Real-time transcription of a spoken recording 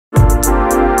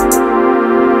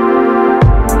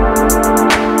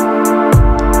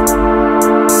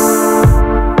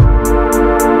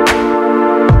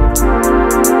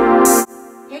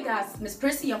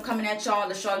coming at y'all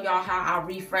to show y'all how I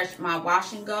refresh my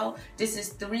wash and go. This is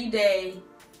 3-day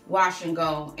wash and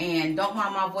go, and don't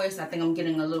mind my voice. I think I'm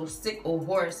getting a little sick or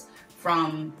hoarse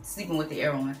from sleeping with the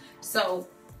air on. So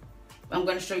I'm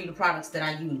gonna show you the products that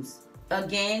I use.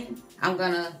 Again, I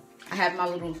have my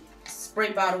little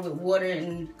spray bottle with water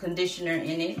and conditioner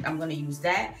in it. I'm gonna use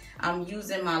that. I'm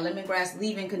using my Lemongrass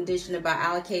leave-in conditioner by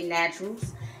Alikay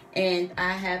Naturals, and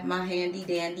I have my handy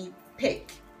dandy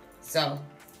pick. So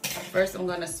first I'm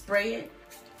gonna spray it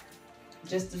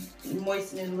just to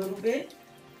moisten it a little bit.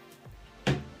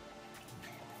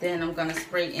 Then I'm gonna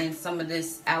spray in some of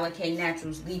this Alikay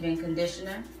Naturals leave-in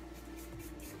conditioner.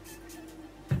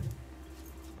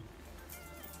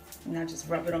 And I just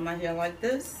rub it on my hair like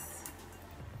this,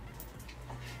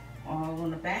 all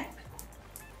on the back.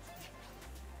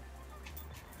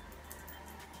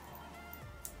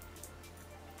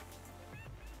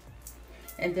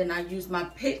 And then I use my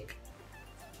pick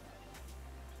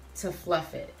to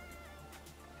fluff it.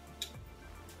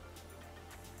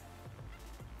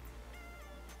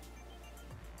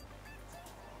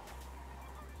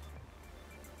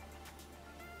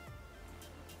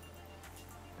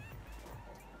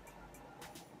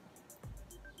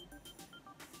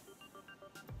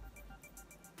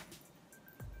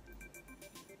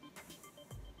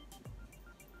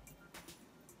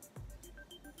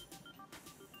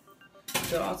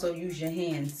 You can also use your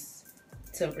hands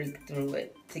to rake through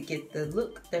it to get the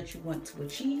look that you want to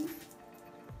achieve.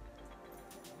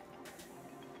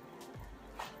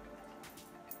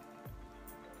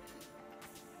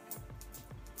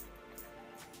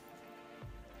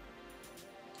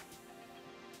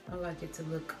 I like it to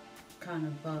look kind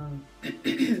of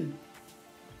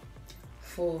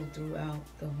full throughout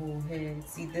the whole head.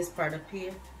 See this part up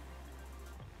here?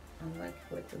 I like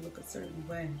for it to look a certain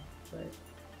way, but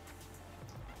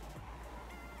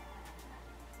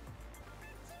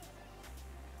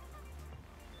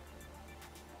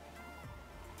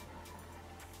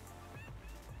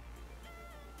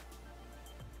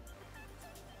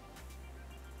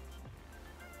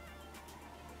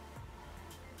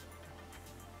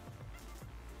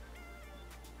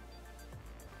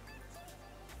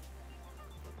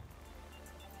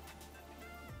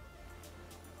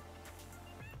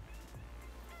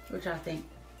what y'all think?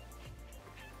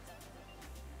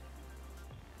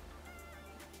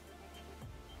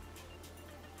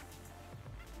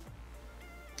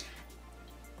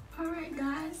 Alright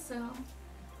guys, so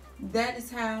that is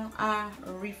how I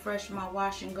refresh my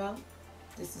wash and go.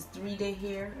 This is 3-day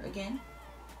hair again.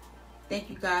 Thank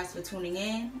you guys for tuning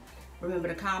in. Remember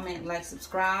to comment, like,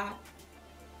 subscribe.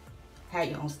 Have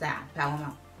your own style. Pal 'em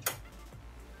out.